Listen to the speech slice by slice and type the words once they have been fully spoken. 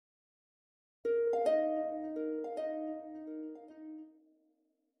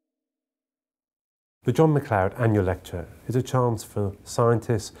The John MacLeod Annual Lecture is a chance for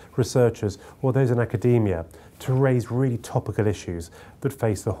scientists, researchers or those in academia to raise really topical issues that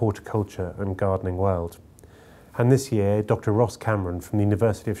face the horticulture and gardening world. And this year, Dr. Ross Cameron from the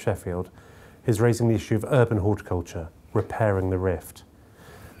University of Sheffield is raising the issue of urban horticulture, repairing the rift.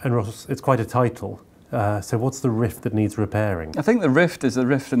 And Ross, it's quite a title. So what's the rift that needs repairing? I think the rift is a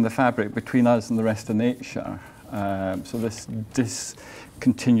rift in the fabric between us and the rest of nature. So this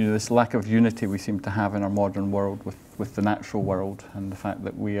lack of unity we seem to have in our modern world with the natural world, and the fact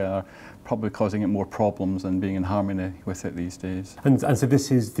that we are probably causing it more problems than being in harmony with it these days. And so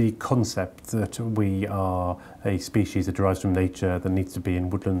this is the concept that we are a species that derives from nature, that needs to be in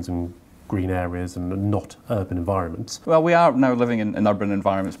woodlands and green areas and not urban environments. Well, we are now living in urban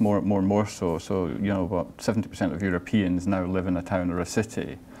environments more and more so. So, you know, about 70% of Europeans now live in a town or a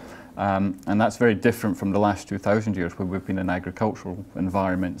city. And that's very different from the last 2,000 years where we've been in agricultural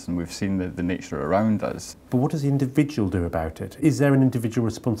environments and we've seen the nature around us. But what does the individual do about it? Is there an individual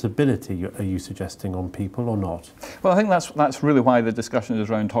responsibility, are you suggesting, on people or not? Well, I think that's really why the discussion is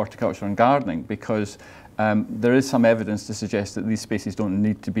around horticulture and gardening, because there is some evidence to suggest that these spaces don't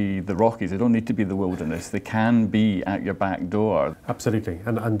need to be the Rockies, they don't need to be the wilderness, they can be at your back door. Absolutely,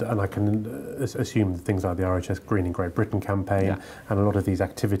 and I can assume things like the RHS Green in Great Britain campaign and a lot of these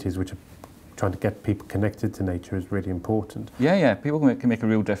activities which are trying to get people connected to nature is really important. Yeah, people can make a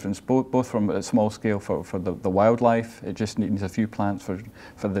real difference, both from a small scale for the wildlife. It just needs a few plants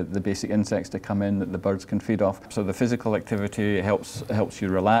for the basic insects to come in that the birds can feed off. So the physical activity helps you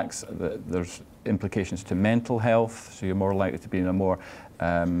relax. There's implications to mental health, so you're more likely to be in a more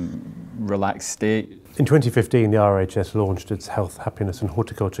relaxed state. In 2015, the RHS launched its Health, Happiness and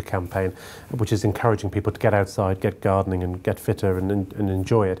Horticulture campaign, which is encouraging people to get outside, get gardening and get fitter and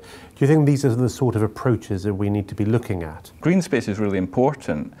enjoy it. Do you think these are the sort of approaches that we need to be looking at? Green space is really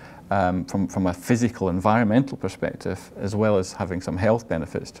important from a physical, environmental perspective, as well as having some health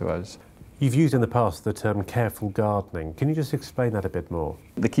benefits to us. You've used in the past the term careful gardening. Can you just explain that a bit more?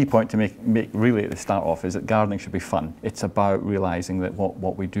 The key point to make really at the start off is that gardening should be fun. It's about realising that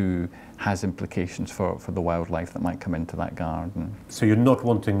what we do has implications for the wildlife that might come into that garden. So you're not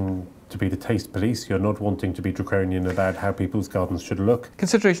wanting to be the taste police, you're not wanting to be draconian about how people's gardens should look?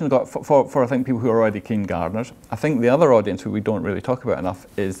 Consideration got for I think people who are already keen gardeners. I think the other audience who we don't really talk about enough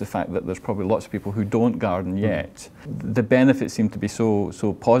is the fact that there's probably lots of people who don't garden yet. The benefits seem to be so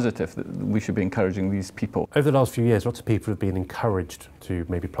positive that we should be encouraging these people. Over the last few years, lots of people have been encouraged to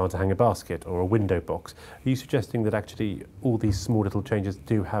maybe plant a hanger basket or a window box. Are you suggesting that actually all these small little changes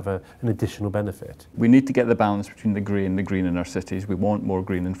do have an additional benefit? We need to get the balance between the grey and the green in our cities. We want more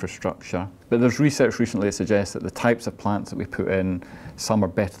green infrastructure. But there's research recently that suggests that the types of plants that we put in, some are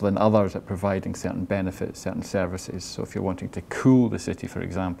better than others at providing certain benefits, certain services. So if you're wanting to cool the city, for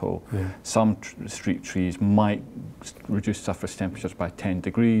example, some street trees might reduce surface temperatures by 10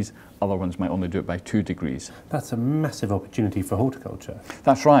 degrees, other ones might only do it by 2 degrees. That's a massive opportunity for horticulture.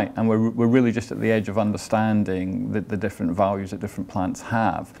 That's right, and we're really just at the edge of understanding the different values that different plants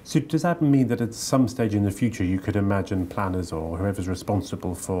have. So does that mean that at some stage in the future you could imagine planners or whoever's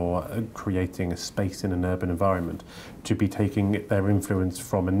responsible for creating a space in an urban environment to be taking their influence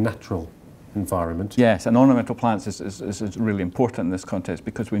from a natural environment? Yes, and ornamental plants is really important in this context,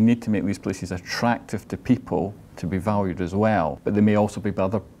 because we need to make these places attractive to people to be valued as well. But there may also be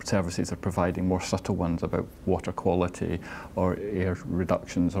other services that are providing more subtle ones about water quality or air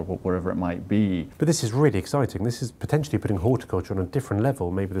reductions or whatever it might be. But this is really exciting. This is potentially putting horticulture on a different level,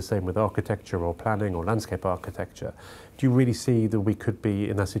 maybe the same with architecture or planning or landscape architecture. Do you really see that we could be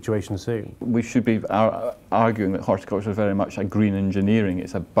in that situation soon? We should be arguing that horticulture is very much a green engineering.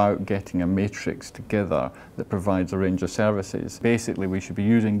 It's about getting a matrix together that provides a range of services. Basically, we should be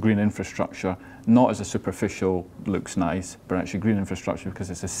using green infrastructure not as a superficial looks nice, but actually green infrastructure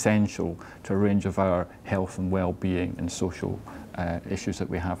because it's essential to a range of our health and well-being and social issues that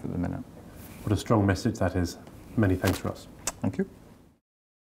we have at the minute. What a strong message that is. Many thanks, Ross. Thank you.